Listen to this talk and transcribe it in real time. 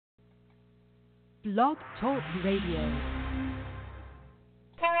Blog Talk Radio.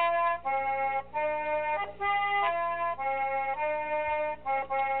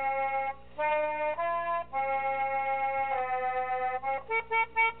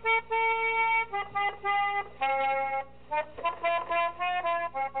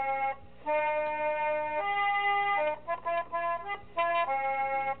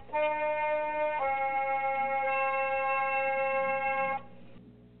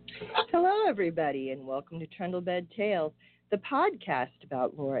 Hello, everybody, and welcome to Trundlebed Tales, the podcast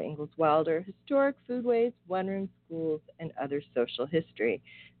about Laura Ingalls Wilder, historic foodways, one-room schools, and other social history.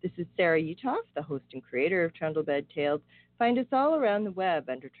 This is Sarah Uthoff, the host and creator of Trundlebed Tales. Find us all around the web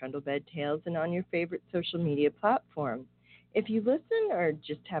under Trundlebed Tales and on your favorite social media platform. If you listen or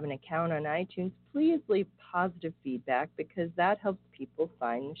just have an account on iTunes, please leave positive feedback because that helps people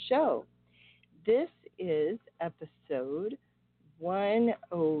find the show. This is episode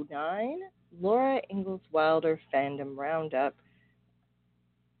 109, Laura Ingalls Wilder Fandom Roundup,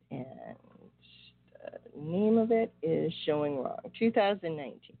 and the name of it is showing wrong,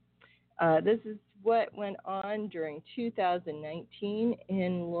 2019. This is what went on during 2019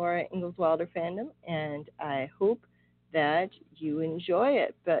 in Laura Ingalls Wilder Fandom, and I hope that you enjoy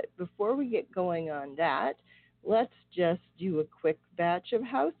it. But before we get going on that, let's just do a quick batch of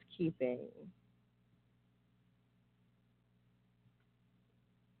housekeeping.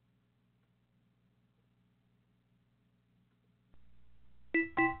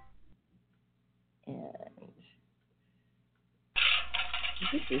 And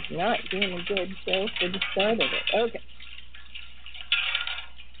this is not being a good show for the start of it. Okay.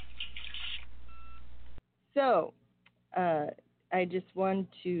 So, I just want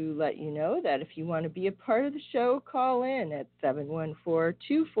to let you know that if you want to be a part of the show, call in at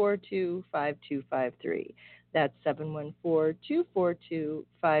 714-242-5253. That's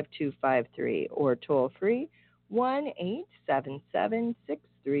 714-242-5253, or toll free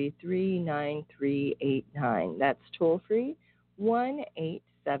 1-877-633-9389. That's toll free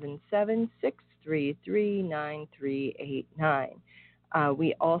 1-877-633-9389.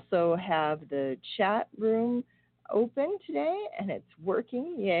 We also have the chat room open today, and it's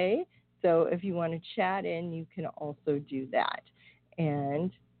working, yay. So if you want to chat in, you can also do that.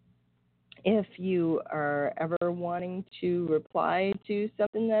 And if you are ever wanting to reply to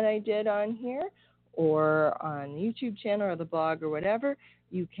something that I did on here or on the YouTube channel or the blog or whatever,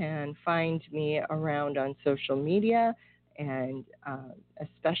 you can find me around on social media, and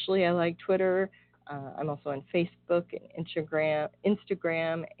especially I like Twitter. I'm also on Facebook and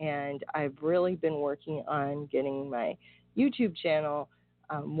Instagram, and I've really been working on getting my YouTube channel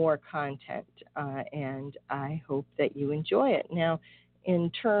more content, and I hope that you enjoy it. Now, in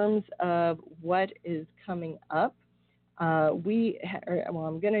terms of what is coming up, I'm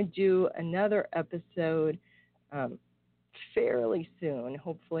going to do another episode fairly soon,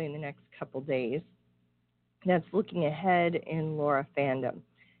 hopefully in the next couple days, that's looking ahead in Laura Fandom.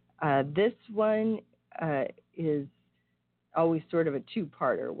 This one is always sort of a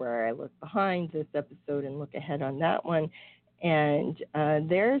two-parter where I look behind this episode and look ahead on that one. And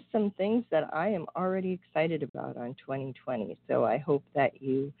there's some things that I am already excited about on 2020. So I hope that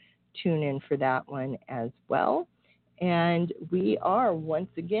you tune in for that one as well. And we are once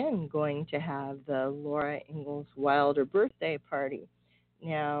again going to have the Laura Ingalls Wilder birthday party.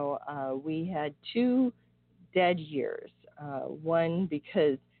 Now, we had 2 dead years. One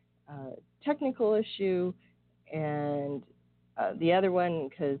because technical issue, and the other one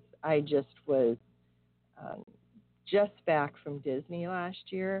because I just was just back from Disney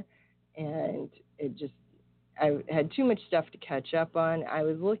last year, and I had too much stuff to catch up on. I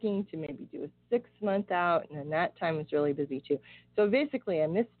was looking to maybe do a 6-month out, and then that time was really busy too. So basically I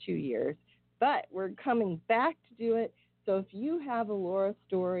missed 2 years, but we're coming back to do it. So if you have a Laura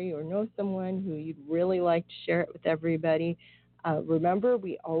story or know someone who you'd really like to share it with everybody, remember,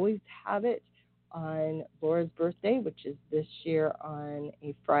 we always have it on Laura's birthday, which is this year on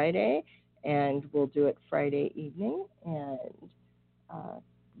a Friday, and we'll do it Friday evening, and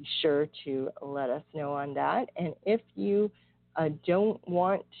be sure to let us know on that. And if you don't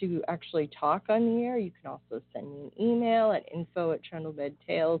want to actually talk on the air, you can also send me an email at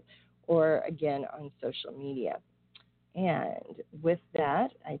info@trundlebedtales, or again on social media. And with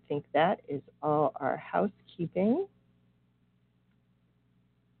that, I think that is all our housekeeping.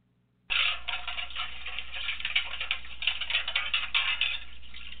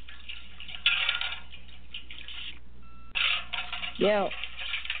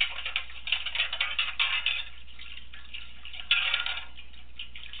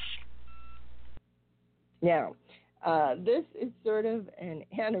 Now, this is sort of an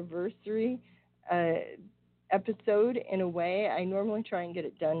anniversary episode in a way. I normally try and get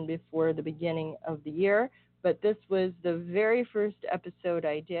it done before the beginning of the year, but this was the very first episode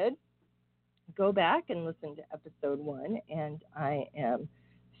I did. Go back and listen to episode 1, and I am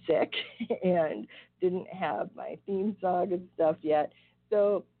sick and didn't have my theme song and stuff yet.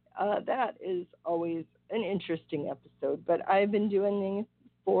 So that is always an interesting episode. But I've been doing these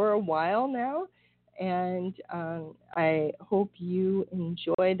for a while now, and I hope you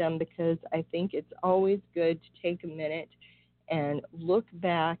enjoy them because I think it's always good to take a minute and look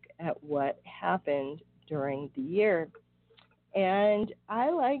back at what happened during the year. And I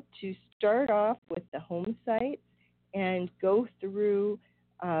like to start off with the home site and go through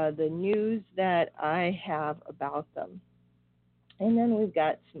the news that I have about them. And then we've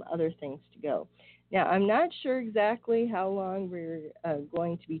got some other things to go. Now, I'm not sure exactly how long we're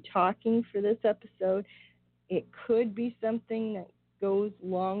going to be talking for this episode. It could be something that goes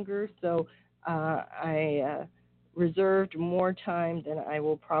longer, so I reserved more time than I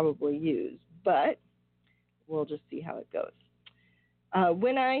will probably use. But we'll just see how it goes.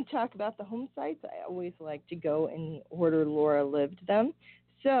 When I talk about the home sites, I always like to go in the order Laura lived them.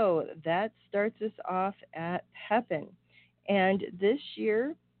 So that starts us off at Pepin. And this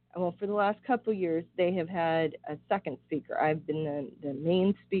year, well, for the last couple years, they have had a second speaker. I've been the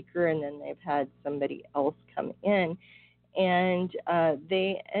main speaker, and then they've had somebody else come in. And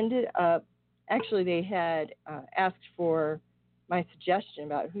they ended up, actually, they had asked for my suggestion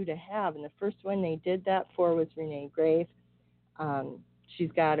about who to have. And the first one they did that for was Renee Grafe.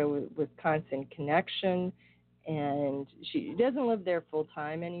 She's got a Wisconsin connection, and she doesn't live there full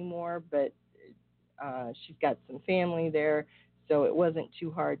time anymore, but she's got some family there, so it wasn't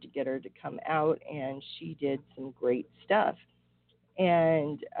too hard to get her to come out, and she did some great stuff.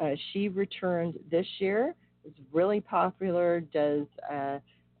 And she returned this year. It's really popular, does an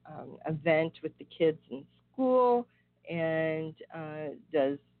event with the kids in school, and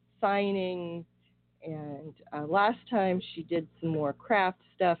does signings. And last time she did some more craft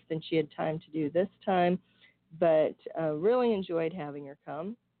stuff than she had time to do this time, but really enjoyed having her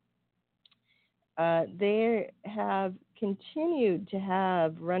come. They have continued to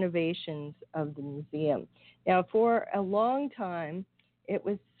have renovations of the museum. Now, for a long time, it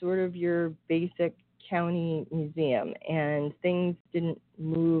was sort of your basic county museum, and things didn't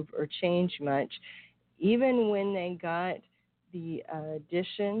move or change much. Even when they got the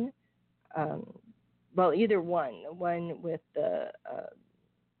addition, well, either one, the one with the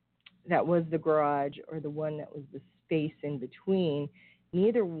that was the garage or the one that was the space in between,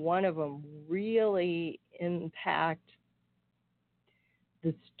 neither one of them really impact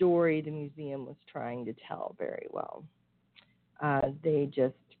the story the museum was trying to tell very well. They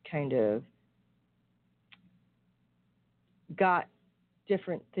just kind of got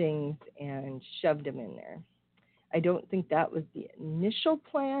different things and shoved them in there. I don't think that was the initial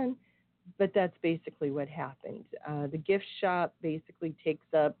plan, but that's basically what happened. The gift shop basically takes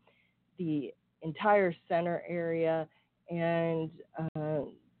up the entire center area, and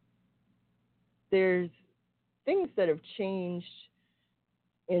there's things that have changed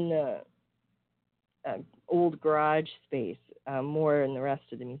in the old garage space more in the rest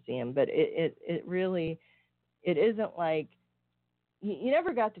of the museum, but it really, it isn't like, you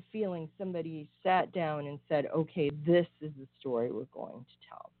never got the feeling somebody sat down and said, okay, this is the story we're going to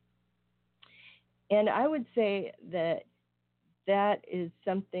tell. And I would say that that is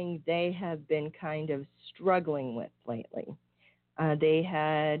something they have been kind of struggling with lately. They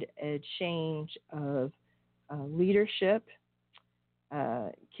had a change of leadership.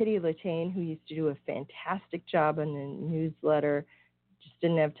 Kitty Latane, who used to do a fantastic job on the newsletter, just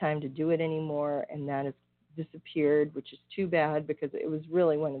didn't have time to do it anymore, and that has disappeared, which is too bad because it was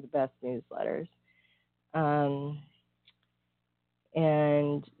really one of the best newsletters.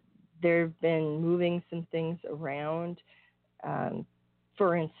 And they've been moving some things around.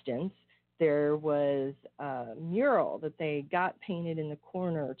 For instance, there was a mural that they got painted in the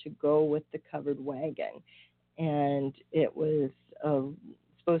corner to go with the covered wagon. And it was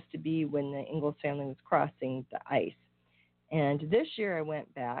supposed to be when the Ingalls family was crossing the ice. And this year I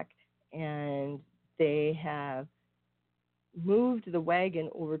went back, and they have moved the wagon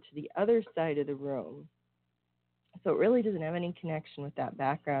over to the other side of the room. So it really doesn't have any connection with that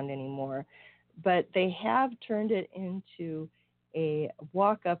background anymore. But they have turned it into a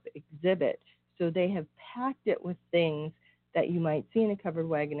walk-up exhibit. So they have packed it with things that you might see in a covered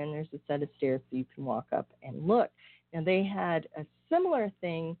wagon, and there's a set of stairs so you can walk up and look. Now, they had a similar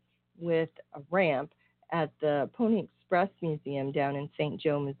thing with a ramp at the Pony Express Museum down in St.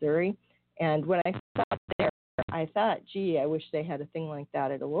 Joe, Missouri. And when I stopped there, I thought, gee, I wish they had a thing like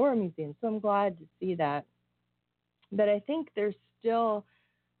that at a Laura museum. So I'm glad to see that. But I think they're still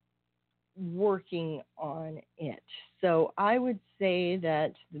working on it. So I would say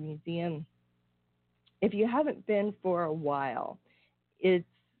that the museum, if you haven't been for a while, it's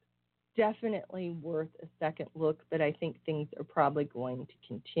definitely worth a second look, but I think things are probably going to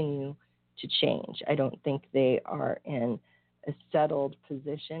continue to change. I don't think they are in a settled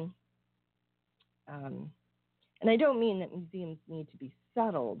position. And I don't mean that museums need to be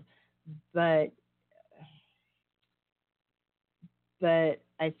settled, but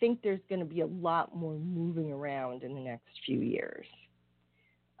I think there's going to be a lot more moving around in the next few years,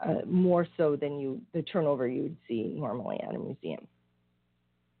 more so than the turnover you would see normally at a museum.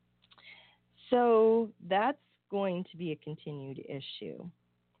 So that's going to be a continued issue.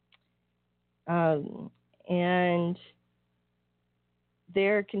 And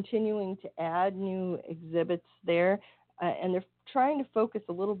they're continuing to add new exhibits there, and they're trying to focus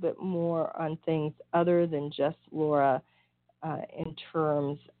a little bit more on things other than just Laura, in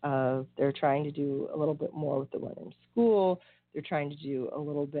terms of they're trying to do a little bit more with the one in school. They're trying to do a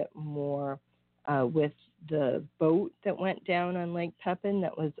little bit more with the boat that went down on Lake Pepin.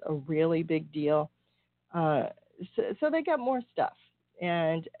 That was a really big deal. So they got more stuff,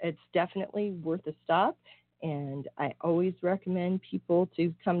 and it's definitely worth a stop. And I always recommend people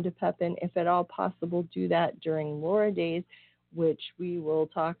to come to Pepin, if at all possible, do that during Laura Days, which we will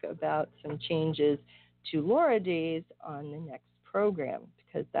talk about some changes to Laura Days on the next program,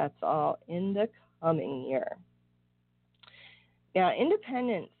 because that's all in the coming year. Now,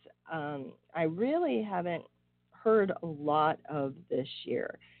 Independence, I really haven't heard a lot of this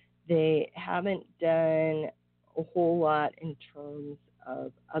year. They haven't done a whole lot in terms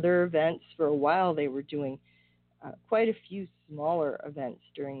of other events. For a while, they were doing quite a few smaller events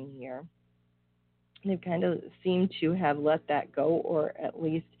during the year. They've kind of seemed to have let that go, or at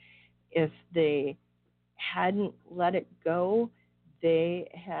least if they hadn't let it go, they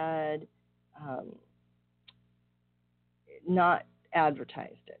had not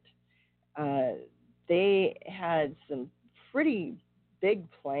advertised it. They had some pretty big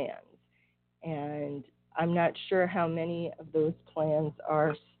plans, and I'm not sure how many of those plans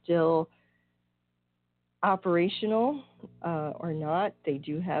are still operational or not. They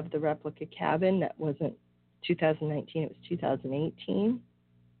do have the replica cabin. That wasn't 2019, it was 2018,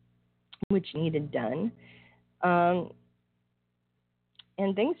 which needed done. And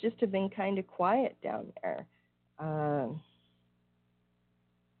things just have been kind of quiet down there.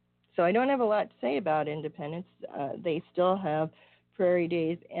 So I don't have a lot to say about Independence. They still have Prairie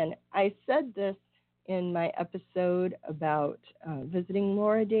Days. And I said this in my episode about visiting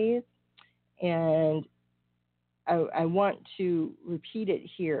Laura Days, and I want to repeat it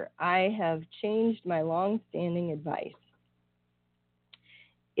here. I have changed my long-standing advice.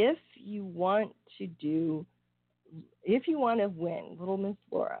 If you want to win Little Miss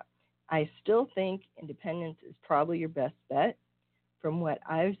Laura, I still think Independence is probably your best bet. From what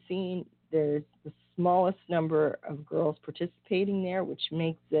I've seen, there's the smallest number of girls participating there, which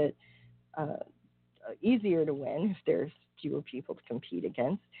makes it easier to win if there's fewer people to compete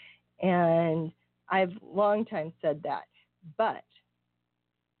against. And I've long time said that. But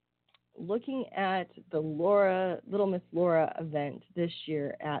looking at the Little Miss Laura event this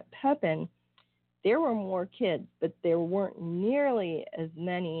year at Pepin, there were more kids, but there weren't nearly as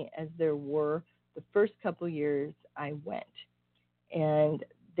many as there were the first couple years I went. And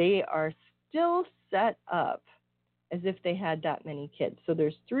they are still set up as if they had that many kids. So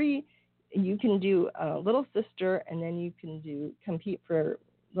there's 3, you can do Little Sister, and then you can compete for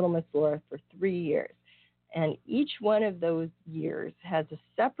Little Miss Laura for 3 years. And each one of those years has a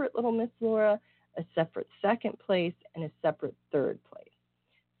separate Little Miss Laura, a separate second place, and a separate third place.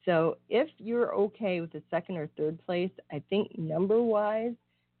 So if you're okay with the second or third place, I think number-wise,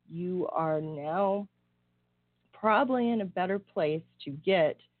 you are now probably in a better place to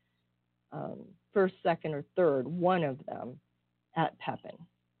get first, second, or third, one of them, at Pepin.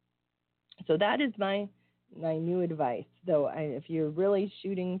 So that is my new advice. Though if you're really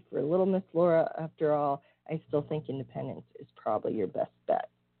shooting for Little Miss Laura, after all, I still think Independence is probably your best bet.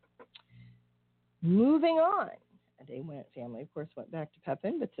 Moving on. Family, of course, went back to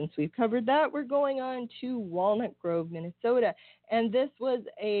Pepin, but since we've covered that, we're going on to Walnut Grove, Minnesota. And this was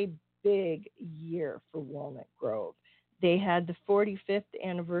a big year for Walnut Grove. They had the 45th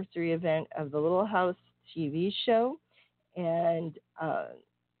anniversary event of the Little House TV show, and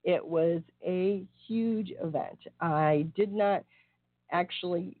it was a huge event. I did not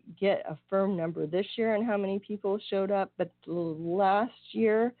actually get a firm number this year on how many people showed up, but last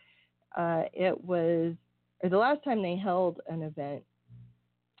year it was or the last time they held an event,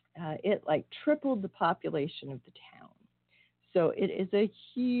 it like tripled the population of the town. So it is a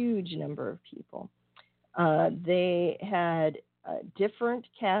huge number of people. They had different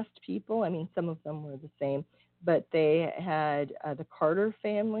cast people. I mean, some of them were the same, but they had the Carter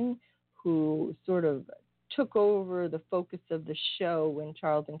family, who sort of took over the focus of the show when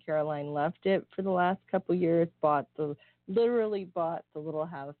Charles and Caroline left it for the last couple years, literally bought the little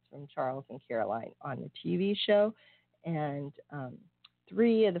house from Charles and Caroline on the TV show. And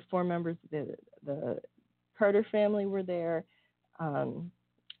 3 of the 4 members of the Carter family were there.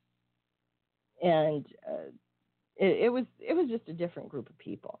 It was just a different group of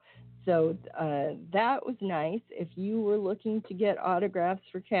people. So that was nice. If you were looking to get autographs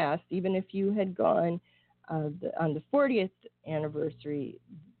for cast, even if you had gone on the 40th anniversary,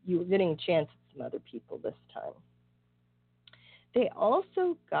 you were getting a chance at some other people this time. They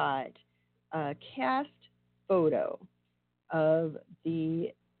also got a cast photo of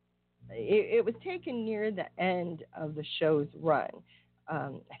it was taken near the end of the show's run.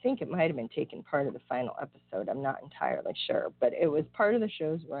 I think it might have been taken part of the final episode. I'm not entirely sure, but it was part of the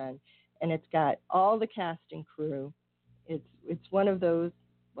show's run, and it's got all the cast and crew. It's one of those,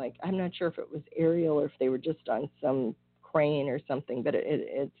 like, I'm not sure if it was aerial or if they were just on some crane or something, but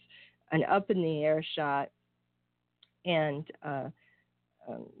it's an up in the air shot. And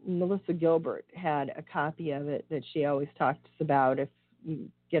Melissa Gilbert had a copy of it that she always talks about if you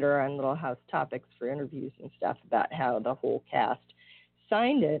get her on Little House Topics for interviews and stuff, about how the whole cast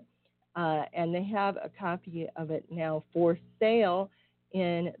signed it. And they have a copy of it now for sale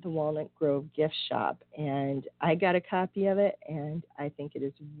in the Walnut Grove gift shop. And I got a copy of it, and I think it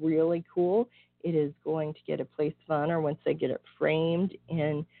is really cool. It is going to get a place of honor once they get it framed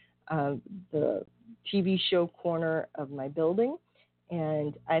in the TV show corner of my building.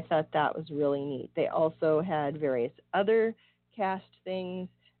 And I thought that was really neat. They also had various other cast things.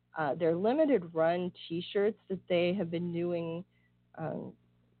 They're limited run T-shirts that they have been doing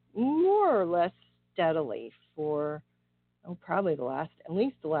more or less steadily for probably at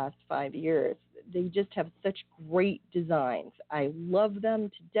least the last 5 years. They just have such great designs. I love them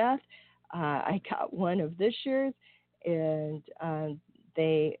to death. I got one of this year's, and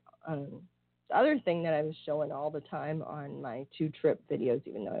the other thing that I was showing all the time on my 2-trip videos,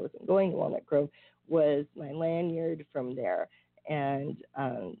 even though I wasn't going to Walnut Grove, was my lanyard from there. And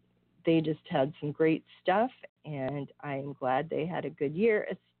they just had some great stuff, and I am glad they had a good year,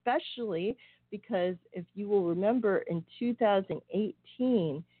 especially because if you will remember, in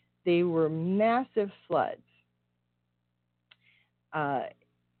 2018, they were massive floods.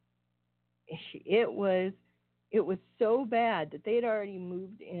 It was so bad that they'd already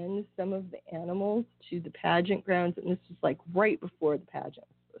moved in some of the animals to the pageant grounds, and this was like right before the pageant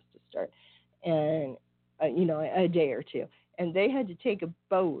was supposed to start, and a day or two, and they had to take a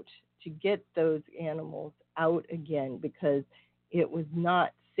boat to get those animals out again because it was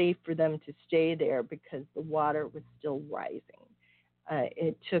not safe for them to stay there because the water was still rising.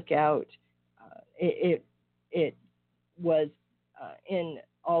 It took out, it was in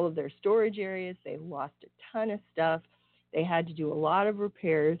all of their storage areas. They lost a ton of stuff. They had to do a lot of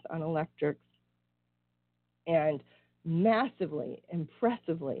repairs on electrics, and massively,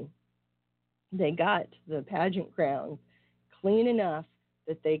 impressively, they got the pageant grounds clean enough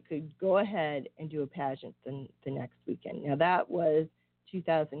that they could go ahead and do a pageant the next weekend. Now, that was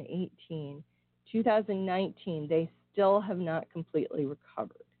 2018. 2019, they still have not completely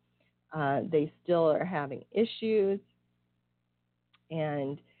recovered. They still are having issues,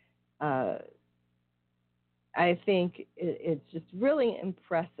 and I think it's just really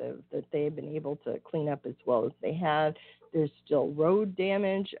impressive that they've been able to clean up as well as they have. There's still road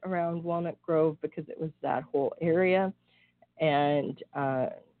damage around Walnut Grove because it was that whole area, and I'm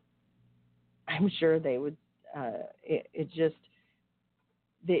sure they would.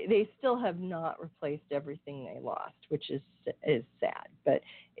 They still have not replaced everything they lost, which is sad. But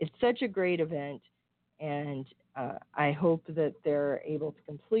it's such a great event, and I hope that they're able to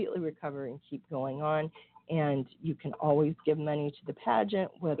completely recover and keep going on. And you can always give money to the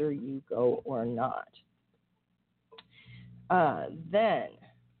pageant, whether you go or not. Then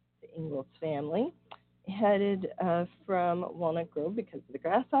the Ingalls family headed from Walnut Grove because of the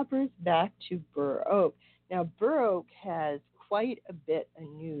grasshoppers back to Burr Oak. Now, Burr Oak has quite a bit of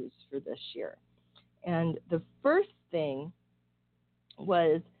news for this year. And the first thing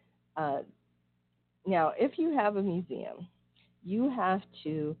was, now, if you have a museum, you have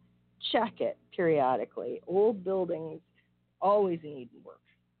to check it periodically. Old buildings always need work.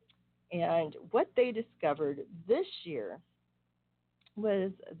 And what they discovered this year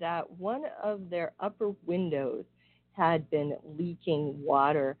was that one of their upper windows had been leaking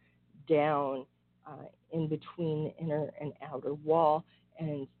water down in between the inner and outer wall,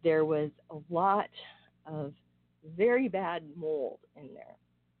 and there was a lot of very bad mold in there.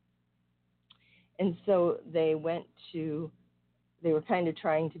 And so they were kind of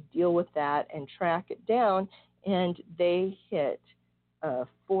trying to deal with that and track it down, and they hit a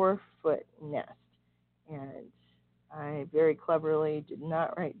 4-foot nest. And I very cleverly did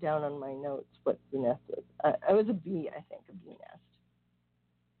not write down on my notes what the nest was. It was a bee, I think, a bee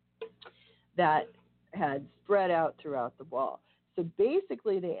nest that had spread out throughout the wall. So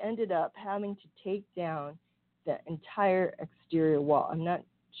basically, they ended up having to take down the entire exterior wall. I'm not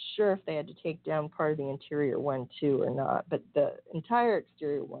sure if they had to take down part of the interior one too or not, but the entire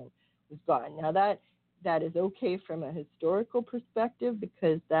exterior one was gone. Now that is okay from a historical perspective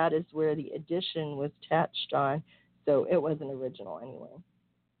because that is where the addition was attached on, so it wasn't original anyway.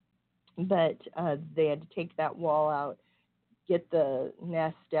 But they had to take that wall out, get the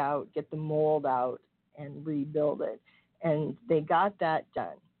nest out, get the mold out, and rebuild it. And they got that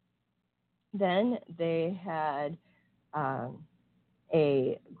done. Then they had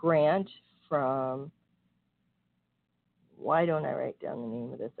a grant from, why don't I write down the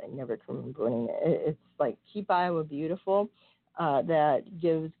name of this? I never can remember the name. It's like Keep Iowa Beautiful, that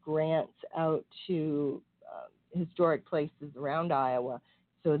gives grants out to historic places around Iowa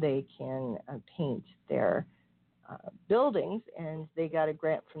so they can paint their buildings, and they got a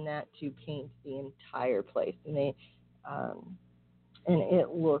grant from that to paint the entire place, and it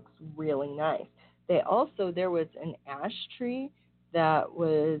looks really nice. There was an ash tree that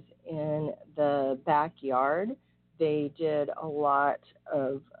was in the backyard. They did a lot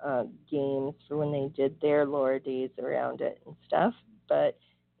of games for when they did their Laura Days around it and stuff, but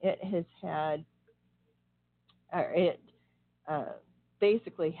it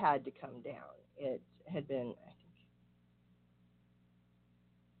basically had to come down. It had been, I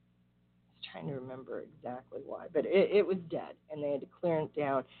was trying to remember exactly why, but it was dead, and they had to clear it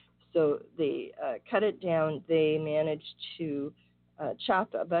down. So they cut it down. They managed to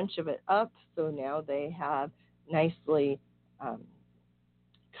chop a bunch of it up, so now they have nicely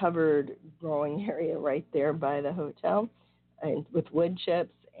covered growing area right there by the hotel, and with wood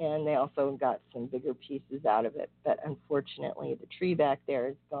chips, and they also got some bigger pieces out of it. But unfortunately, the tree back there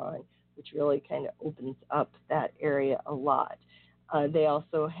is gone, which really kind of opens up that area a lot. They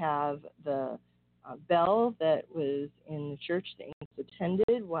also have the bell that was in the church the Ingalls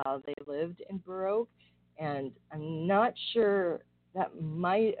attended while they lived in Burr Oak, and I'm not sure, that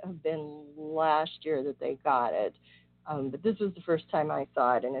might have been last year that they got it, but this was the first time I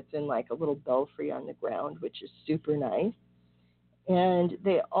saw it, and it's in like a little belfry on the ground, which is super nice. And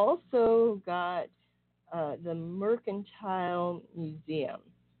they also got the Mercantile Museum,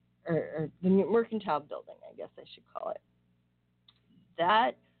 or the Mercantile Building, I guess I should call it.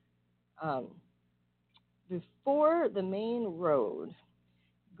 That, before the main road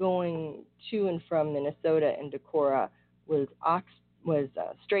going to and from Minnesota and Decorah was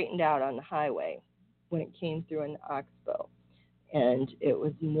straightened out on the highway when it came through in the Oxbow, and it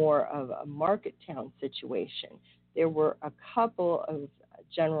was more of a market town situation. There were a couple of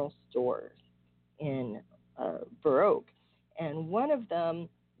general stores in Burr Oak, and one of them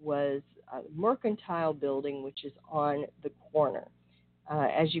was a Mercantile Building, which is on the corner.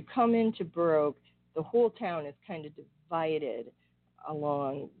 As you come into Burr Oak, the whole town is kind of divided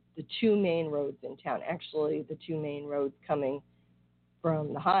along the two main roads in town, actually the two main roads coming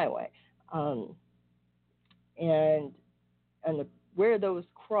from the highway. Where those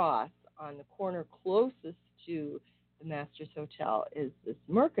cross on the corner closest to the Masters Hotel is this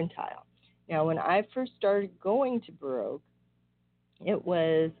Mercantile. Now, when I first started going to Burr Oak, it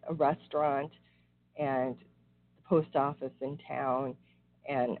was a restaurant and the post office in town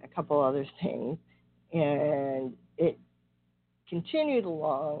and a couple other things, and it continued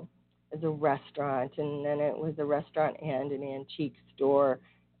along as a restaurant, and then it was a restaurant and an antique store,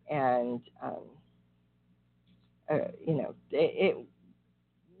 and it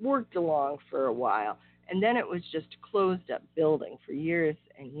worked along for a while, and then it was just a closed-up building for years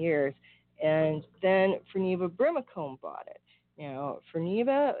and years, and then Ferneva Brimacombe bought it. Now,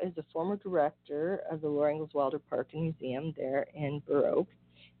 Ferneva is a former director of the Laura Ingalls Wilder Park and Museum there in Burr Oak,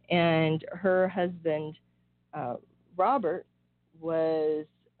 and her husband, Robert, was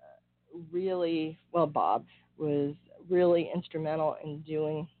Bob was really instrumental in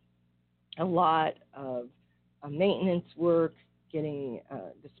doing a lot of maintenance work, getting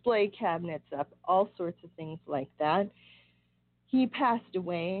display cabinets up, all sorts of things like that. He passed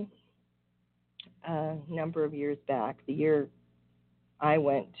away a number of years back, the year I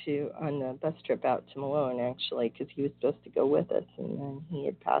went to on the bus trip out to Malone, actually, because he was supposed to go with us, and then he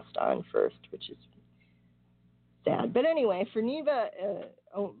had passed on first, which is sad. But anyway, Ferneva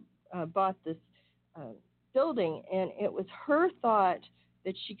bought this uh, building, and it was her thought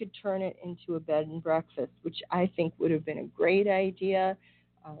that she could turn it into a bed and breakfast, which I think would have been a great idea.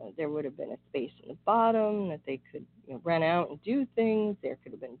 There would have been a space in the bottom that they could rent out and do things. There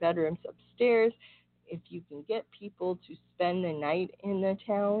could have been bedrooms upstairs. If you can get people to spend the night in the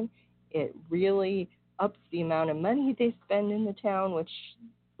town, it really ups the amount of money they spend in the town, which,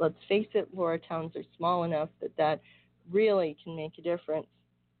 let's face it, Laura towns are small enough that really can make a difference.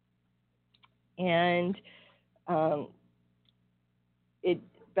 And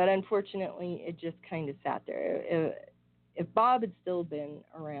but unfortunately, it just kind of sat there. If Bob had still been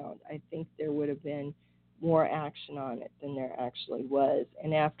around, I think there would have been more action on it than there actually was.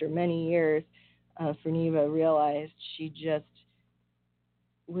 And after many years, Ferneva realized she just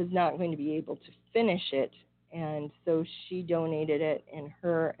was not going to be able to finish it, and so she donated it in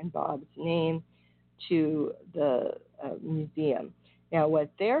her and Bob's name to the museum. Now,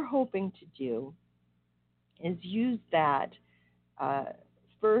 what they're hoping to do is use that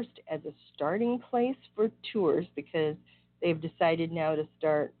first as a starting place for tours, because they've decided now to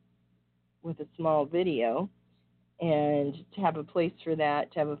start with a small video, and to have a place for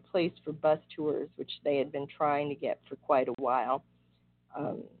that, to have a place for bus tours, which they had been trying to get for quite a while,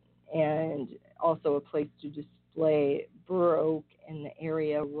 and also a place to display Burr Oak and the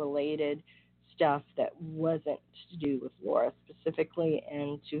area related stuff that wasn't to do with Laura specifically,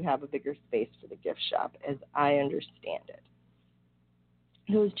 and to have a bigger space for the gift shop, as I understand it.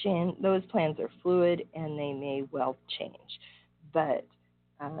 Those plans are fluid, and they may well change, but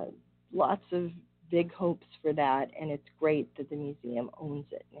lots of big hopes for that, and it's great that the museum owns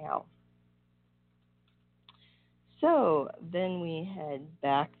it now. So then we head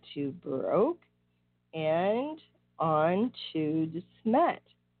back to Burr Oak and on to DeSmet.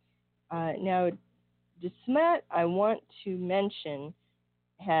 Now, DeSmet, I want to mention,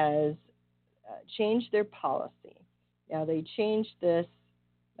 has changed their policy. Now, they changed this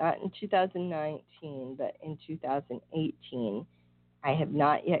not in 2019, but in 2018. I have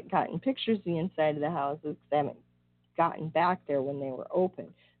not yet gotten pictures of the inside of the houses because I haven't gotten back there when they were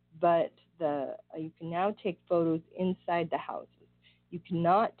open. But you can now take photos inside the houses. You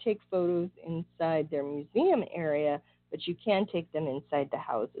cannot take photos inside their museum area, but you can take them inside the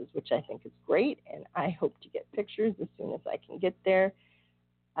houses, which I think is great, and I hope to get pictures as soon as I can get there.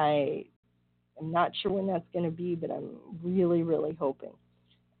 I am not sure when that's going to be, but I'm really, really hoping.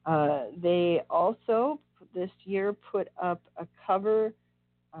 They also, this year, put up a cover.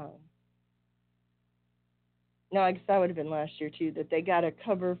 No, I guess that would have been last year, too, that they got a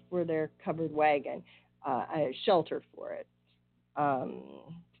cover for their covered wagon, a shelter for it, to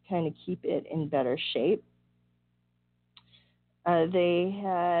kind of keep it in better shape. They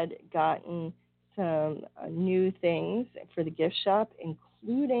had gotten some new things for the gift shop,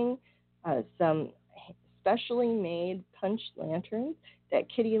 including some specially made punch lanterns that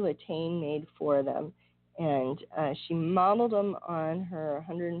Kitty Latane made for them. And she modeled them on her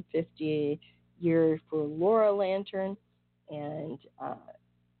 150 year for Laura lantern. And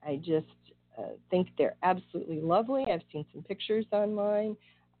I just think they're absolutely lovely. I've seen some pictures online.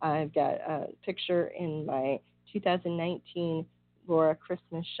 I've got a picture in my 2019 Laura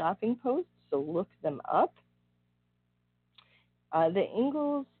Christmas shopping post, so look them up. The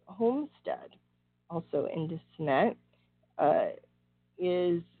Ingalls Homestead, also in DeSmet,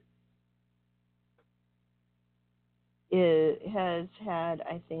 has had,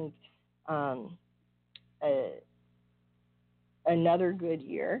 I think, another good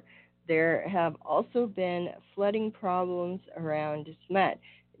year. There have also been flooding problems around DeSmet.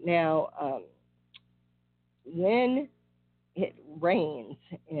 Now, when it rains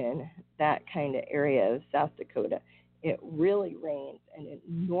in that kind of area of South Dakota, it really rains, and it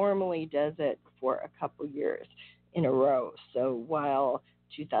normally does it for a couple years in a row. So while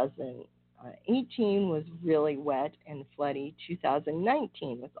 2018 was really wet and floody,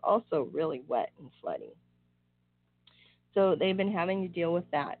 2019 was also really wet and floody. So they've been having to deal with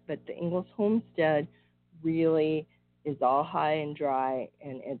that, but the Ingalls Homestead really is all high and dry,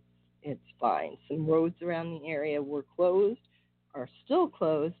 and it's fine. Some roads around the area were closed, are still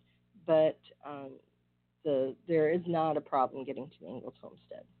closed, but there is not a problem getting to the Ingalls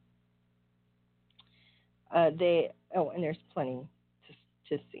Homestead. And there's plenty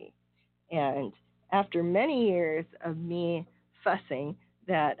to see. And after many years of me fussing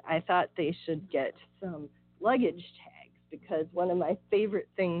that I thought they should get some luggage tags, because one of my favorite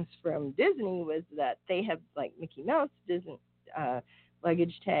things from Disney was that they have, like Mickey Mouse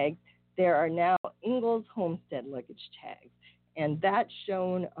luggage tags. There are now Ingalls homestead luggage tags, and that's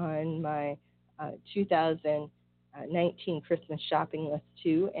shown on my 2019 Christmas shopping list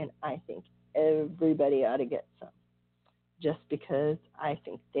too, and I think everybody ought to get some just because I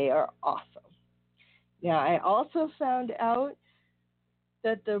think they are awesome. Now, I also found out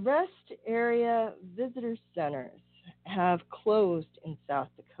that the rest area visitor centers have closed in South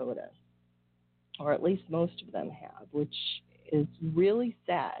Dakota, or at least most of them have, which is really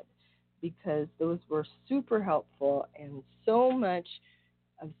sad because those were super helpful, and so much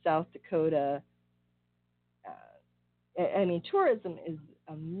of South Dakota, tourism is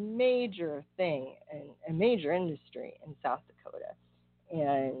a major thing and a major industry in South Dakota,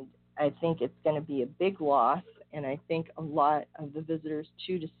 and I think it's going to be a big loss, and I think a lot of the visitors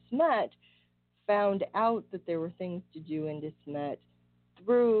to DeSmet found out that there were things to do in DeSmet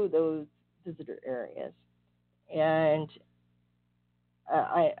through those visitor areas. And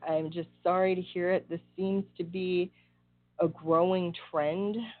I'm just sorry to hear it. This seems to be a growing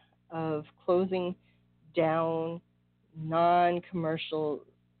trend of closing down non-commercial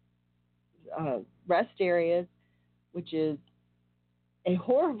rest areas, which is a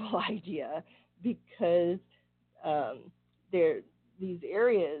horrible idea because these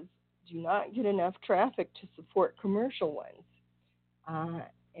areas do not get enough traffic to support commercial ones.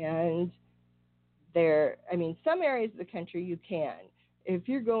 And some areas of the country you can. If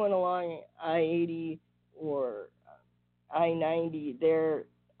you're going along I-80 or I-90, there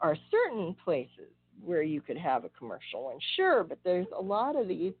are certain places where you could have a commercial one, sure, but there's a lot of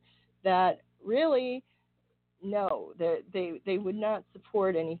these that really, no, they would not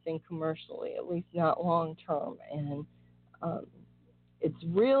support anything commercially, at least not long term. And it's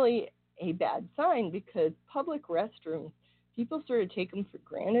really a bad sign because public restrooms, people sort of take them for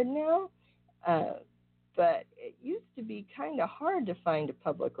granted now. But it used to be kind of hard to find a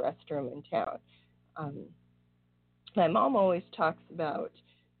public restroom in town. My mom always talks about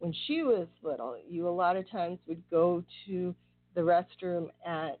when she was little, you a lot of times would go to the restroom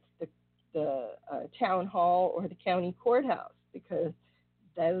at the town hall or the county courthouse because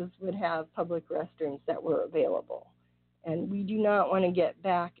those would have public restrooms that were available. And we do not want to get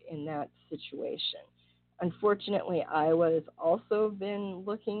back in that situation. Unfortunately, Iowa has also been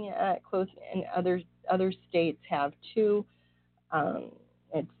looking at closing, and other states have too.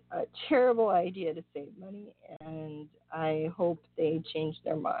 It's a terrible idea to save money, and I hope they change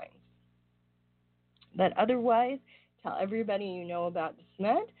their minds. But otherwise, tell everybody you know about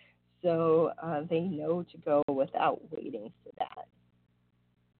DeSmet so they know to go without waiting for that.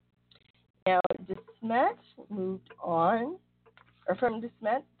 Now, DeSmet moved on, or from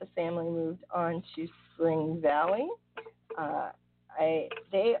DeSmet, the family moved on to Spring Valley.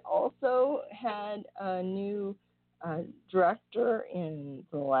 They also had a new director in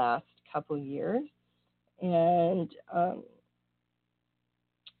the last couple years, and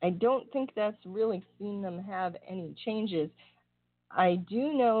I don't think that's really seen them have any changes. I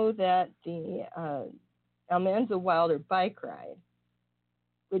do know that the Almanza Wilder bike ride,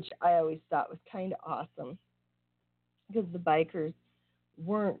 which I always thought was kind of awesome because the bikers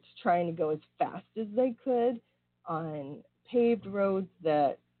weren't trying to go as fast as they could on paved roads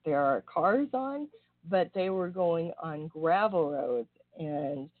that there are cars on, but they were going on gravel roads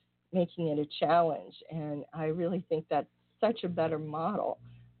and making it a challenge. And I really think that's such a better model.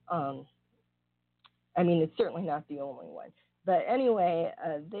 It's certainly not the only one. But anyway,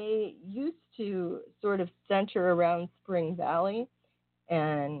 they used to sort of center around Spring Valley.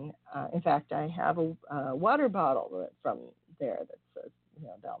 And in fact, I have a water bottle from there that says,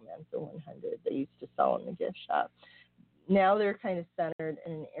 the Almanza 100. They used to sell in the gift shop. Now they're kind of centered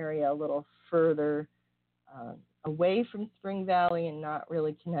in an area a little further away from Spring Valley and not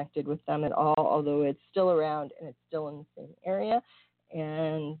really connected with them at all, although it's still around and it's still in the same area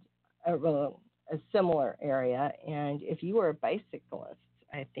and a similar area. And if you are a bicyclist,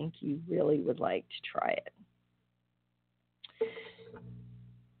 I think you really would like to try it.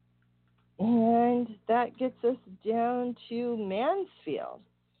 And that gets us down to Mansfield.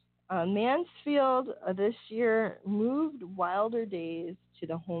 Mansfield this year moved Wilder Days to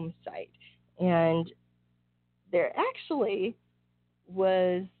the home site. And there actually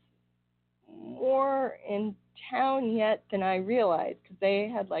was more in town yet than I realized because they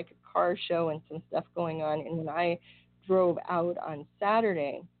had like a car show and some stuff going on. And when I drove out on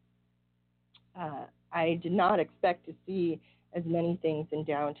Saturday, I did not expect to see as many things in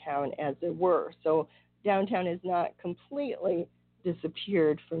downtown as there were. So downtown has not completely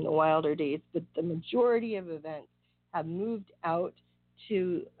disappeared from the Wilder Days, but the majority of events have moved out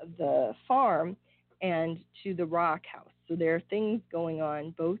to the farm and to the Rock House. So there are things going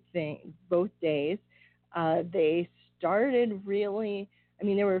on both days. They started really. I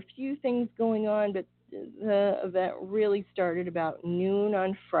mean, there were a few things going on, but the event really started about noon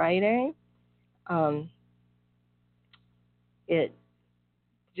on Friday. Um, it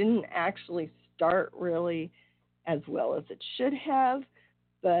didn't actually start really as well as it should have,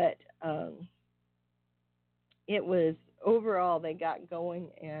 but it was overall they got going,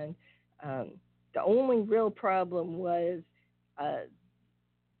 and the only real problem was uh,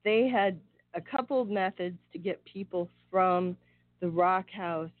 they had a couple of methods to get people from the Rock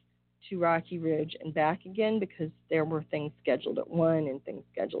House to Rocky Ridge and back again, because there were things scheduled at one and things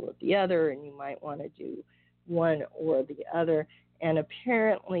scheduled at the other, and you might want to do one or the other. And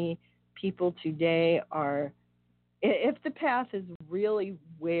apparently people today are, if the path is really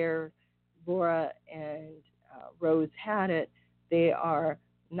where Laura and Rose had it, they are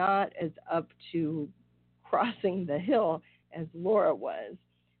not as up to crossing the hill as Laura was.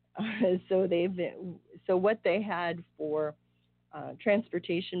 So what they had for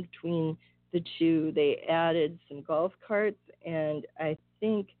transportation between the two, they added some golf carts, and I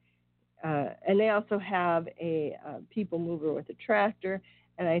think, and they also have a people mover with a tractor,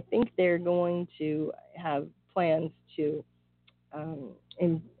 and I think they're going to have plans to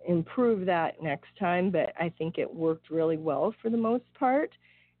improve that next time, but I think it worked really well for the most part.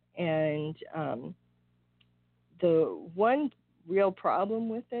 And the one real problem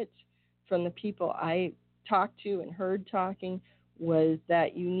with it, from the people I talked to and heard talking, was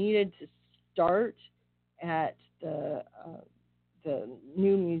that you needed to start at the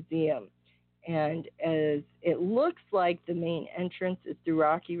new museum. And as it looks like the main entrance is through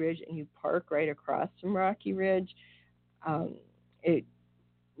Rocky Ridge and you park right across from Rocky Ridge, it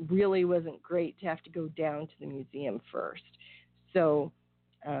really wasn't great to have to go down to the museum first. So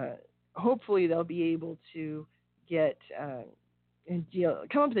hopefully they'll be able to get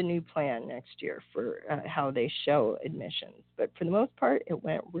come up with a new plan next year for how they show admissions. But for the most part, it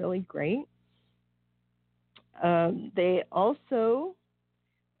went really great. They also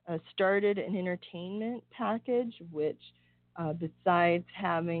started an entertainment package, which besides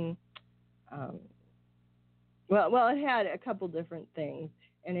having, it had a couple different things,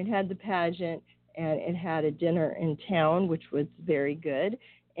 and it had the pageant, and it had a dinner in town, which was very good.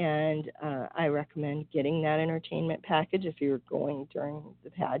 And I recommend getting that entertainment package if you're going during the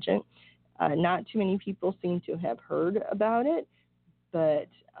pageant. Not too many people seem to have heard about it, but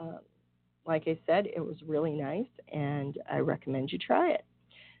like I said, it was really nice, and I recommend you try it.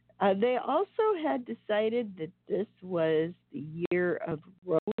 They also had decided that this was the year of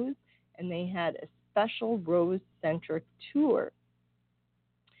Rose, and they had a special Rose-centric tour.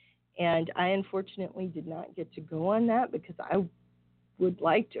 And I unfortunately did not get to go on that because I would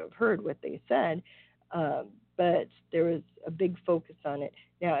like to have heard what they said, but there was a big focus on it.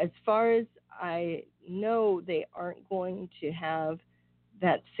 Now, as far as I know, they aren't going to have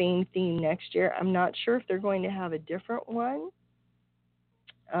that same theme next year. I'm not sure if they're going to have a different one,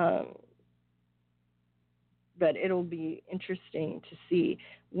 but it'll be interesting to see.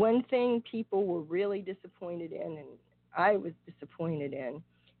 One thing people were really disappointed in, and I was disappointed in,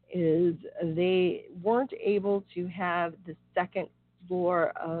 is they weren't able to have the second floor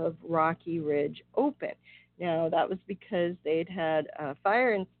of Rocky Ridge open. Now, that was because they'd had a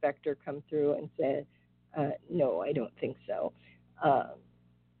fire inspector come through and said, no, I don't think so,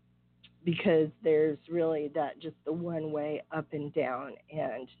 because there's really just the one way up and down,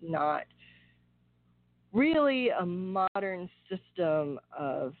 and not really a modern system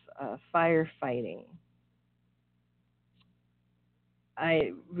of firefighting.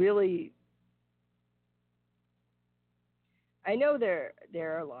 I know there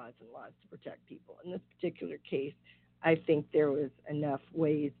are laws and laws to protect people. In this particular case, I think there was enough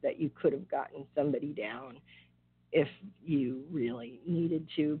ways that you could have gotten somebody down if you really needed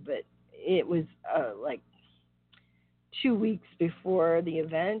to, but it was like 2 weeks before the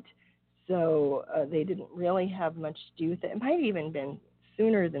event, so they didn't really have much to do with it. It might have even been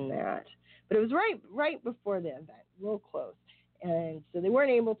sooner than that, but it was right before the event, real close, and so they weren't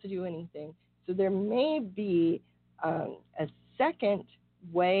able to do anything. So there may be a second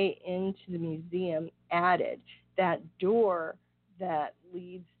way into the museum added. That door that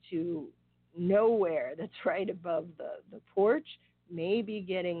leads to nowhere, that's right above the porch, may be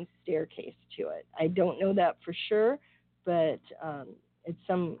getting staircase to it. I don't know that for sure, but it's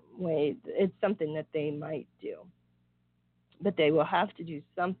something that they might do. But they will have to do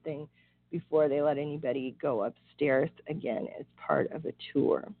something before they let anybody go upstairs again as part of a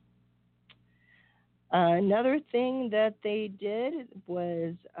tour. Another thing that they did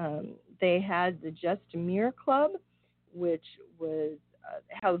was they had the Just a Mirror Club, which was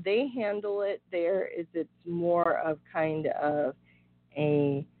how they handle it there is it's more of kind of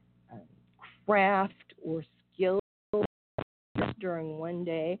a craft or skill during one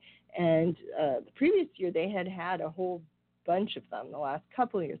day. And the previous year they had a whole bunch of them. The last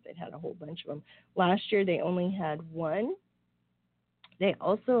couple of years they'd had a whole bunch of them. Last year they only had one. They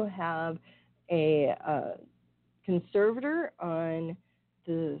also have a conservator on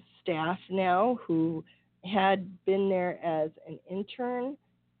the staff now who had been there as an intern,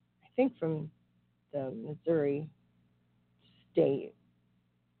 I think from the Missouri State,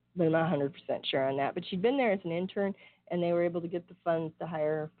 but I'm not 100% sure on that. But she'd been there as an intern, and they were able to get the funds to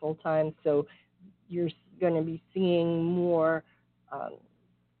hire her full time. So you're going to be seeing more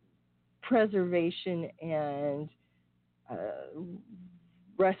preservation and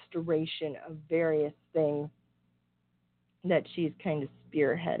restoration of various things that she's kind of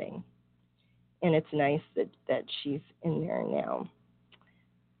spearheading. And it's nice that she's in there now.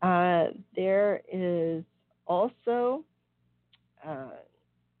 There is also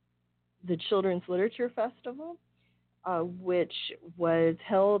the Children's Literature Festival, which was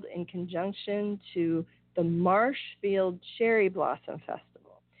held in conjunction to the Marshfield Cherry Blossom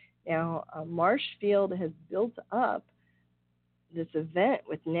Festival. Now, Marshfield has built up this event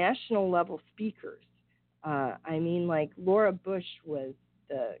with national level speakers. I mean, like Laura Bush was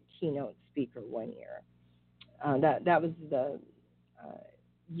the keynote speaker one year. That was the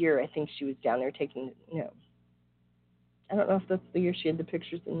year I think she was down there taking, I don't know if that's the year she had the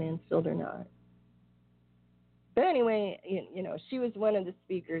pictures in Mansfield or not. But anyway, she was one of the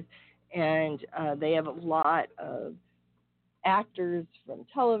speakers, and they have a lot of actors from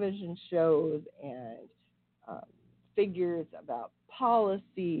television shows and figures about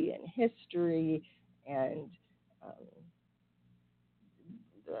policy and history and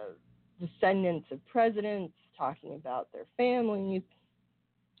the descendants of presidents talking about their families,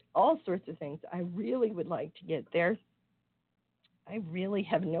 all sorts of things. I really would like to get there. I really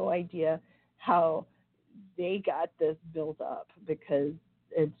have no idea how they got this built up because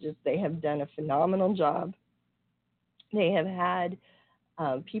it's just they have done a phenomenal job. They have had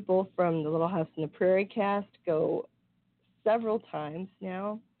people from the Little House on the Prairie cast go several times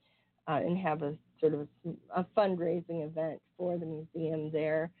now and have a sort of a fundraising event for the museum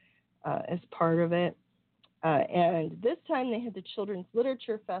there as part of it. And this time they had the Children's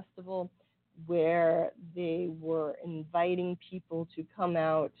Literature Festival where they were inviting people to come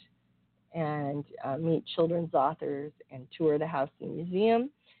out and meet children's authors and tour the house and museum.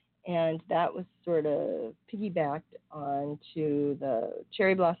 And that was sort of piggybacked onto the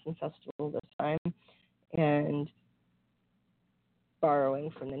Cherry Blossom Festival this time. And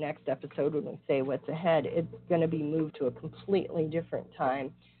borrowing from the next episode when we say what's ahead, it's going to be moved to a completely different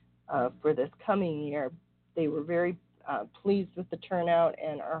time for this coming year. They were very pleased with the turnout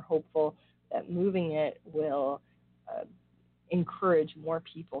and are hopeful that moving it will encourage more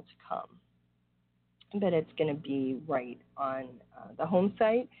people to come. But it's going to be right on the home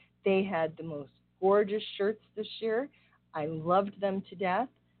site. They had the most gorgeous shirts this year. I loved them to death,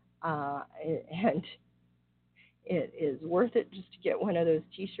 and it is worth it just to get one of those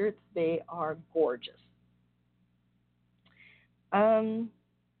T-shirts. They are gorgeous. And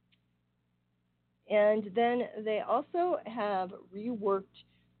then they also have reworked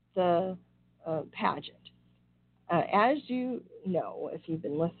the pageant. As you know, if you've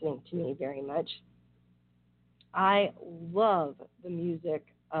been listening to me very much, I love the music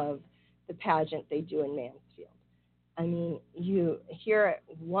of the pageant they do in Mansfield. I mean, you hear it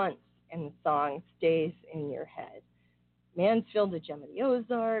once and the song stays in your head. Mansfield, the Gem of the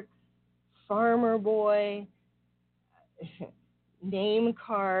Ozarks, Farmer Boy, name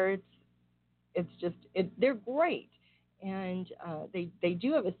cards. It's just, they're great. And they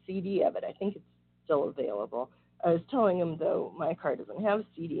do have a CD of it. I think it's still available. I was telling them, though, my car doesn't have a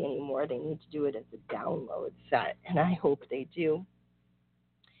CD anymore. They need to do it as a download set, and I hope they do.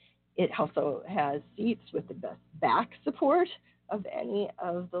 It also has seats with the best back support of any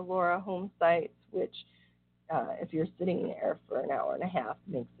of the Laura home sites, which if you're sitting there for an hour and a half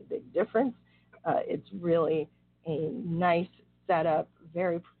makes a big difference. It's really a nice setup,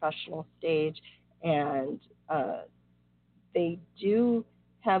 very professional stage, and they do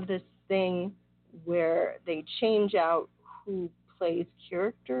have this thing where they change out who plays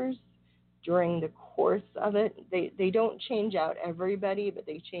characters during the course of it. They don't change out everybody, but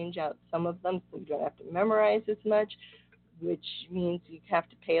they change out some of them, so you don't have to memorize as much, which means you have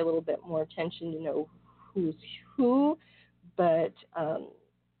to pay a little bit more attention to know who's who, but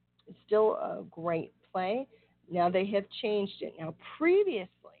it's still a great play. Now they have changed it. Now previously,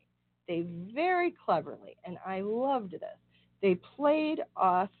 they very cleverly, and I loved this, they played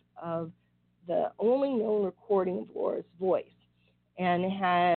off of the only known recording of Laura's voice and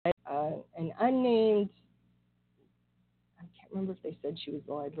had an unnamed, I can't remember if they said she was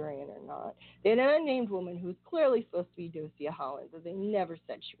the librarian or not. They had an unnamed woman who was clearly supposed to be Dosia Holland, but they never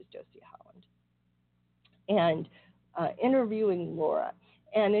said she was Dosia Holland. And interviewing Laura.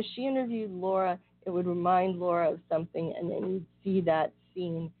 And as she interviewed Laura, it would remind Laura of something, and then you'd see that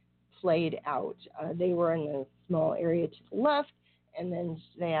scene played out. They were in a small area to the left, and then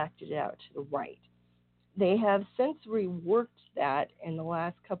they acted it out to the right. They have since reworked that in the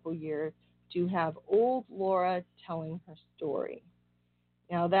last couple years to have old Laura telling her story.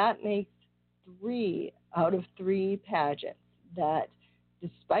 Now that makes 3 out of 3 pageants that,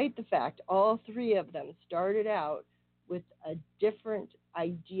 despite the fact all 3 of them started out with a different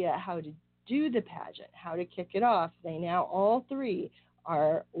idea how to do the pageant, how to kick it off, they now all 3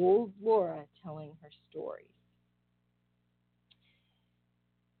 are old Laura telling her stories.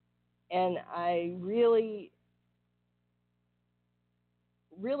 And I really,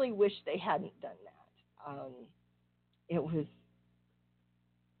 really wish they hadn't done that.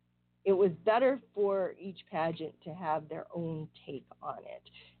 It was better for each pageant to have their own take on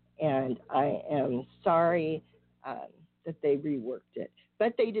it. And I am sorry that they reworked it.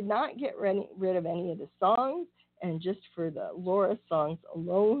 But they did not get rid of any of the songs. And just for the Laura songs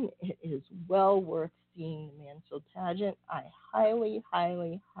alone, it is well worth seeing the Mansfield pageant. I highly,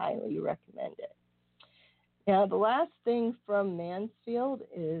 highly, highly recommend it. Now, the last thing from Mansfield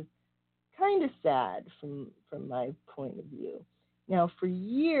is kind of sad from my point of view. Now, for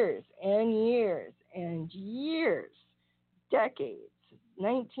years and years and years, decades,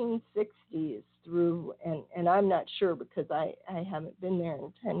 1960s through, and I'm not sure because I haven't been there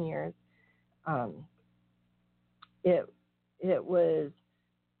in 10 years, it was,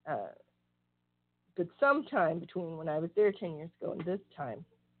 but sometime between when I was there 10 years ago and this time,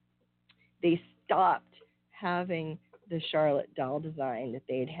 they stopped having the Charlotte doll design that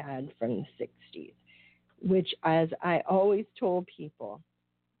they'd had from the 60s, which, as I always told people,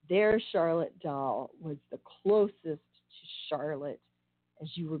 their Charlotte doll was the closest to Charlotte as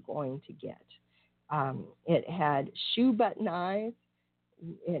you were going to get. It had shoe button eyes.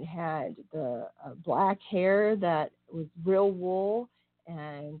 It had the black hair that was real wool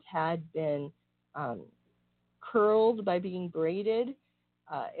and had been curled by being braided.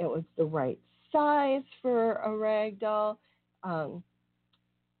 It was the right size for a rag doll.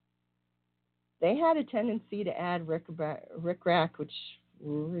 They had a tendency to add rickrack, which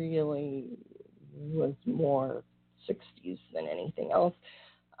really was more 60s than anything else.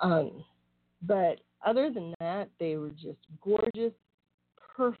 But other than that, they were just gorgeous,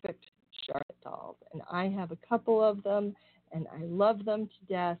 perfect Charlotte dolls. And I have a couple of them, and I love them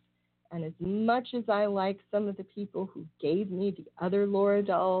to death. And as much as I like some of the people who gave me the other Laura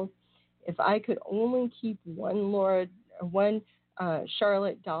dolls, if I could only keep one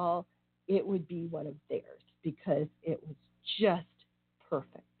Charlotte doll, it would be one of theirs because it was just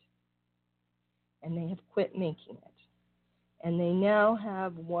perfect. And they have quit making it. And they now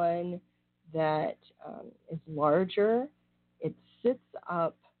have one that is larger, it sits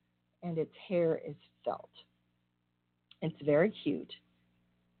up, and its hair is felt. It's very cute.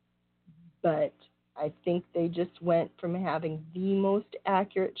 But I think they just went from having the most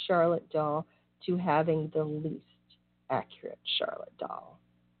accurate Charlotte doll to having the least accurate Charlotte doll,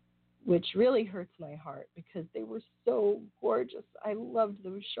 which really hurts my heart because they were so gorgeous. I loved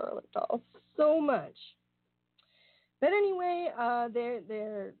those Charlotte dolls so much. But anyway,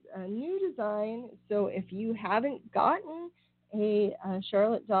 they're a new design, so if you haven't gotten a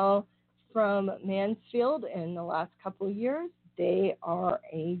Charlotte doll from Mansfield in the last couple of years, they are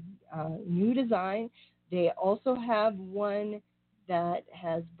a new design. They also have one that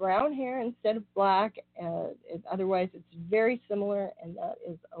has brown hair instead of black. Otherwise, it's very similar, and that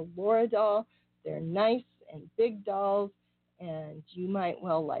is a Laura doll. They're nice and big dolls, and you might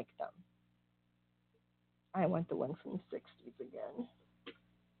well like them. I want the one from the 60s again.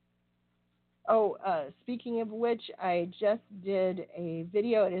 Oh, speaking of which, I just did a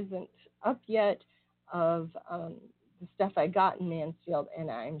video, it isn't up yet, of the stuff I got in Mansfield, and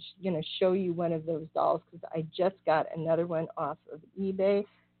I'm going to show you one of those dolls because I just got another one off of eBay,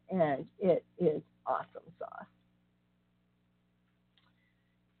 and it is awesome sauce.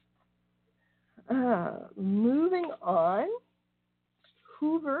 Moving on,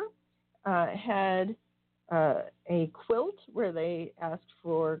 Hoover had a quilt where they asked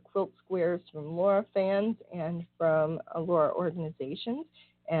for quilt squares from Laura fans and from Laura organizations,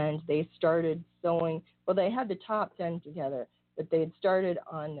 and they started sewing. Well, they had the top done together, but they had started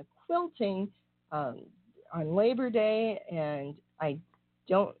on the quilting on Labor Day, and I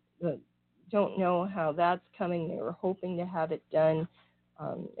don't know how that's coming. They were hoping to have it done.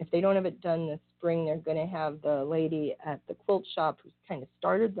 If they don't have it done this spring, they're going to have the lady at the quilt shop who kind of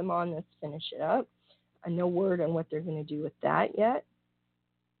started them on this finish it up. No word on what they're going to do with that yet.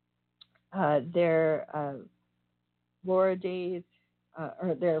 Their Laura Days,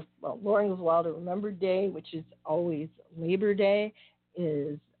 or their Laura Ingalls Wilder Remembered Day, which is always Labor Day,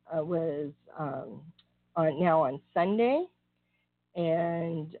 was now on Sunday,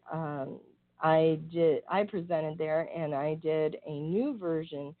 and I presented there, and I did a new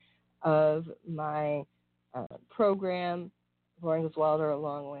version of my program, Laura Ingalls Wilder A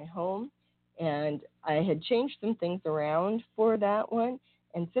Long Way Home, and I had changed some things around for that one.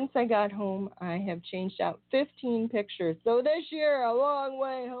 And since I got home, I have changed out 15 pictures. So this year, A Long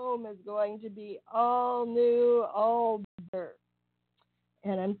Way Home is going to be all new, all better.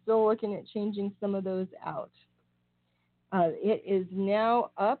 And I'm still looking at changing some of those out. It is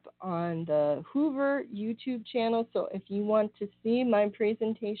now up on the Hoover YouTube channel. So if you want to see my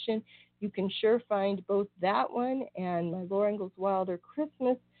presentation, you can sure find both that one and my Laura Ingalls Wilder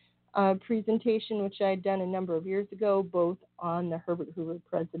Christmas presentation, which I had done a number of years ago, both on the Herbert Hoover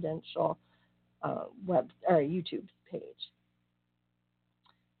Presidential YouTube page.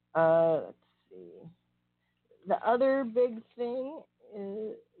 Let's see. The other big thing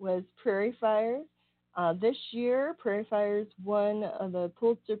was Prairie Fires. This year, Prairie Fires won the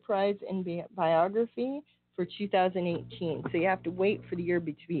Pulitzer Prize in Biography for 2018. So you have to wait for the year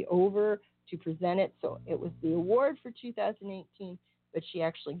to be over to present it. So it was the award for 2018, but she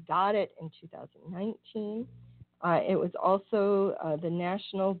actually got it in 2019. It was also the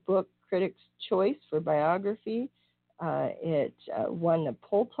National Book Critics' Choice for Biography. It won the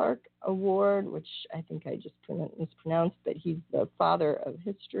Plutarch Award, which I think I just mispronounced, but he's the father of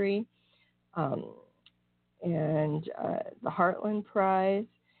history, and the Heartland Prize.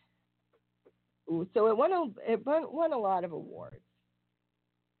 So it won a lot of awards.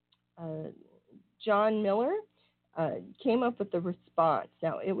 John Miller came up with the response.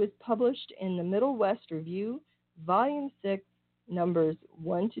 Now, it was published in the Middle West Review, Volume 6, numbers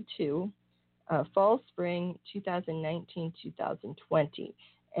 1 to 2, Fall Spring 2019-2020.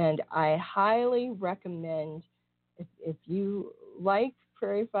 And I highly recommend, if you like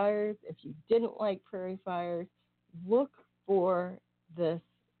Prairie Fires, if you didn't like Prairie Fires, look for this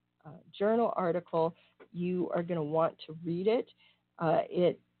journal article. You are going to want to read it.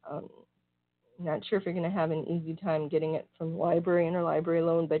 Not sure if you're going to have an easy time getting it from the library, interlibrary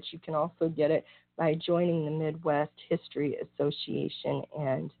loan, but you can also get it by joining the Midwest History Association,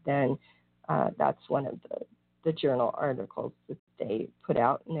 and then that's one of the journal articles that they put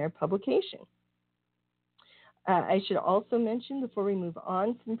out in their publication. I should also mention, before we move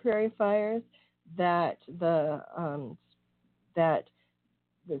on from Prairie Fires, that the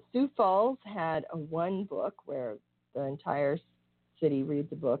Sioux Falls had a one book where the entire city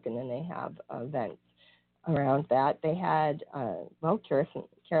reads a book, and then they have events around that. They had,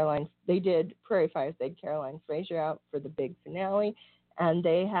 Caroline, they did Prairie Fires. They had Caroline Fraser out for the big finale, and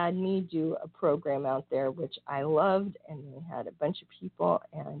they had me do a program out there, which I loved, and they had a bunch of people,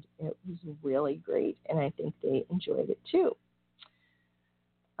 and it was really great, and I think they enjoyed it too.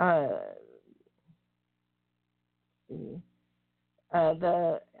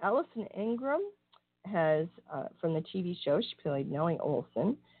 The Allison Ingram has, from the TV show, she played Nellie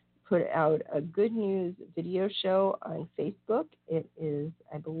Olson, put out a good news video show on Facebook. It is,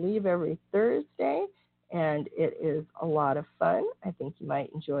 I believe, every Thursday, and it is a lot of fun. I think you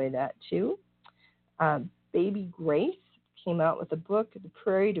might enjoy that too. Baby Grace came out with a book, The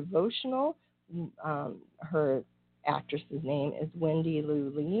Prairie Devotional. Her actress's name is Wendy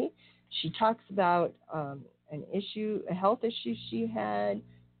Lou Lee. She talks about a health issue she had,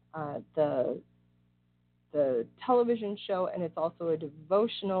 the television show, and it's also a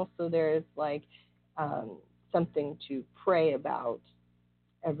devotional, so there's like something to pray about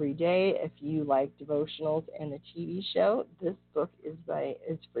every day. If you like devotionals and the TV show, this book is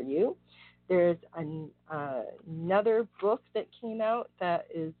for you. There's another book that came out that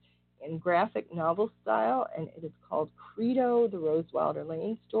is in graphic novel style, and it is called Credo, the Rose Wilder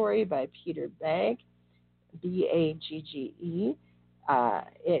Lane Story by Peter Bagge, Bagge.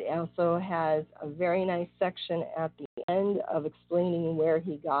 It also has a very nice section at the end of explaining where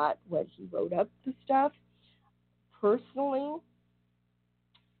he got what he wrote up the stuff. Personally,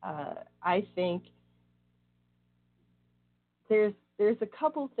 I think there's a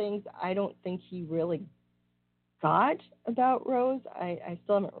couple things I don't think he really got about Rose. I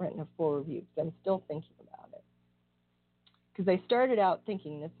still haven't written a full review because I'm still thinking about it. because I started out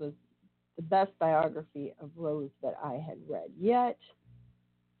thinking this was the best biography of Rose that I had read yet,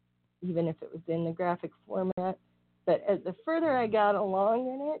 even if it was in the graphic format. But as the further I got along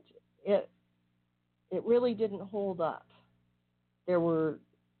in it, it really didn't hold up. There were,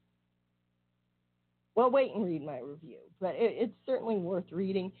 well, wait and read my review, but it's certainly worth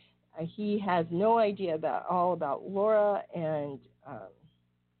reading. He has no idea all about Laura, and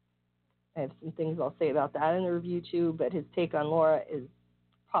I have some things I'll say about that in the review too, but his take on Laura is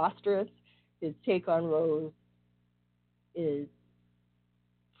preposterous. His take on Rose is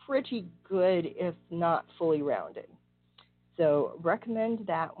pretty good, if not fully rounded. So recommend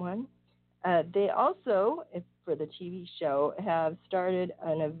that one. They also, for the TV show, have started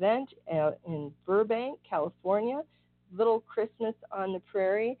an event out in Burbank, California, Little Christmas on the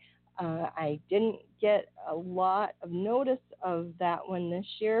Prairie. I didn't get a lot of notice of that one this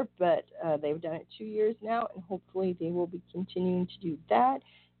year, but they've done it 2 years now, and hopefully they will be continuing to do that.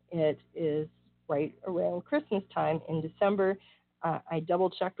 It is right around Christmas time in December. I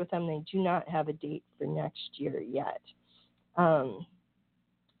double-checked with them. They do not have a date for next year yet.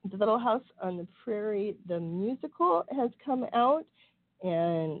 The Little House on the Prairie, the musical, has come out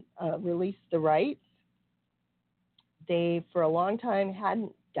and released the rights. They, for a long time,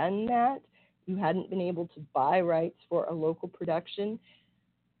 hadn't done that. You hadn't been able to buy rights for a local production.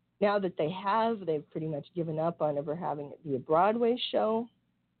 Now that they have, they've pretty much given up on ever having it be a Broadway show,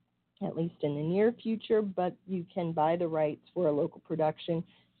 at least in the near future, but you can buy the rights for a local production.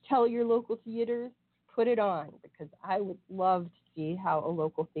 Tell your local theaters, put it on, because I would love to see how a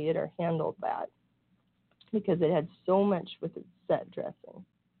local theater handled that, because it had so much with its set dressing.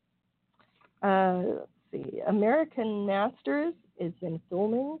 Let's see. American Masters is in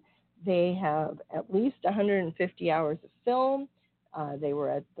filming. They have at least 150 hours of film. They were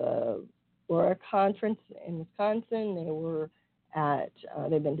at the Laura Conference in Wisconsin. They were at,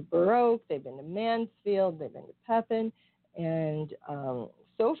 they've been to Burr Oak, they've been to Mansfield, they've been to Pepin, and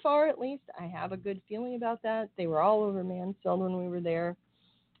so far, at least, I have a good feeling about that. They were all over Mansfield when we were there,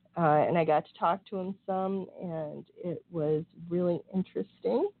 and I got to talk to them some, and it was really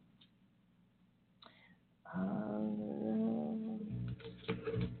interesting.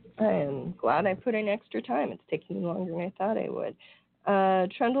 I am glad I put in extra time. It's taking me longer than I thought I would.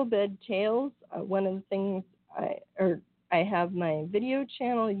 Trundlebed Tales, one of the things I have my video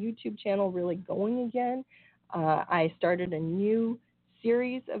channel, YouTube channel, really going again. I started a new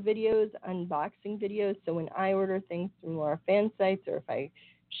series of videos, unboxing videos. So when I order things from our fan sites, or if I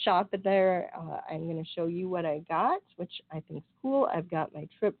shop it there, I'm going to show you what I got, which I think is cool. I've got my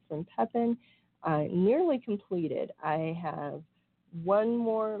trip from Pepin nearly completed. I have one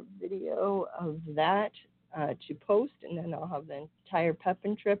more video of that to post, and then I'll have the entire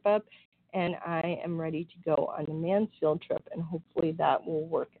Pepin trip up. And I am ready to go on the Mansfield trip, and hopefully that will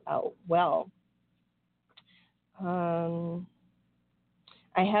work out well.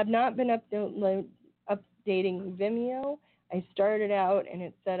 I have not been updating Vimeo. I started out, and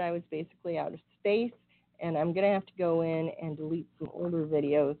it said I was basically out of space, and I'm going to have to go in and delete some older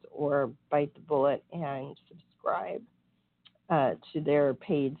videos or bite the bullet and subscribe to their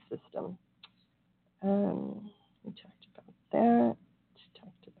paid system. We talked about that.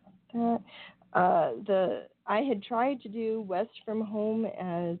 I had tried to do West from Home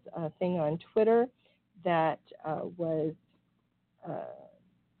as a thing on Twitter that was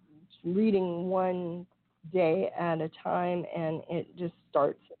reading one day at a time, and it just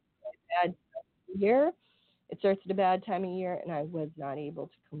starts at a bad time of year. It starts at a bad time of year, and I was not able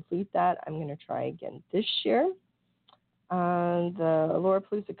to complete that. I'm going to try again this year. The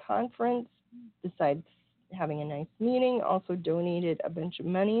Laurapalooza Conference, besides having a nice meeting, also donated a bunch of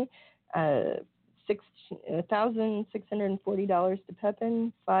money, $1,640 to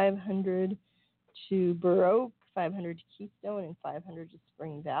Pepin, $500 to Burr Oak, $500 to Keystone, and $500 to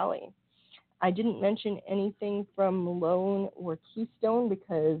Spring Valley. I didn't mention anything from Malone or Keystone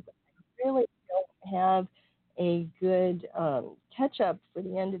because I really don't have a good catch-up for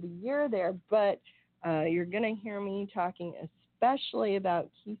the end of the year there, but you're going to hear me talking especially about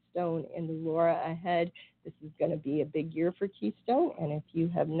Keystone in the Laura ahead. This is going to be a big year for Keystone, and if you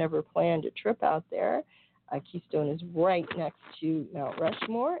have never planned a trip out there, Keystone is right next to Mount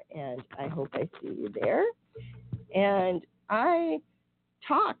Rushmore, and I hope I see you there. And I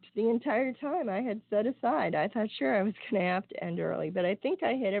talked the entire time I had set aside. I thought, sure, I was going to have to end early, but I think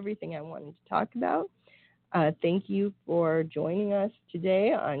I hit everything I wanted to talk about. Thank you for joining us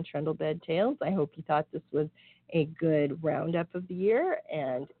today on Trundlebed Tales. I hope you thought this was a good roundup of the year,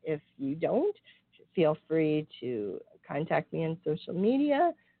 and if you don't, feel free to contact me on social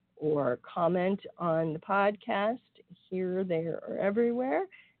media or comment on the podcast here, there, or everywhere.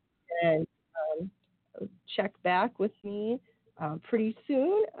 And check back with me pretty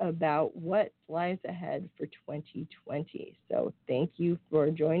soon about what lies ahead for 2020. So thank you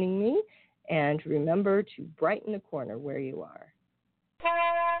for joining me, and remember to brighten the corner where you are.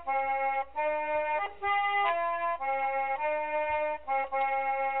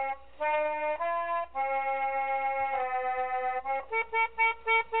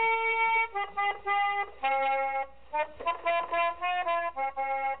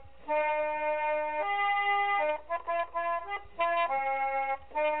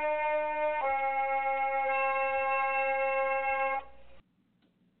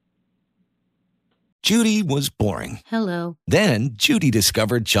 Judy was boring. Hello. Then Judy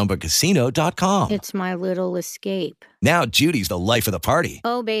discovered ChumbaCasino.com. It's my little escape. Now Judy's the life of the party.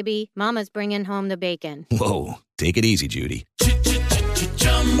 Oh, baby, mama's bringing home the bacon. Whoa, take it easy, Judy.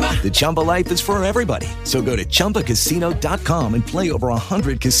 The Chumba life is for everybody. So go to ChumbaCasino.com and play over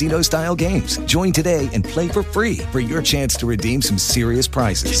 100 casino-style games. Join today and play for free for your chance to redeem some serious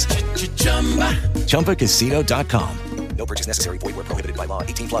prizes. ChumbaCasino.com. No purchase necessary. Void where prohibited by law.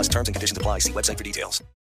 18+ terms and conditions apply. See website for details.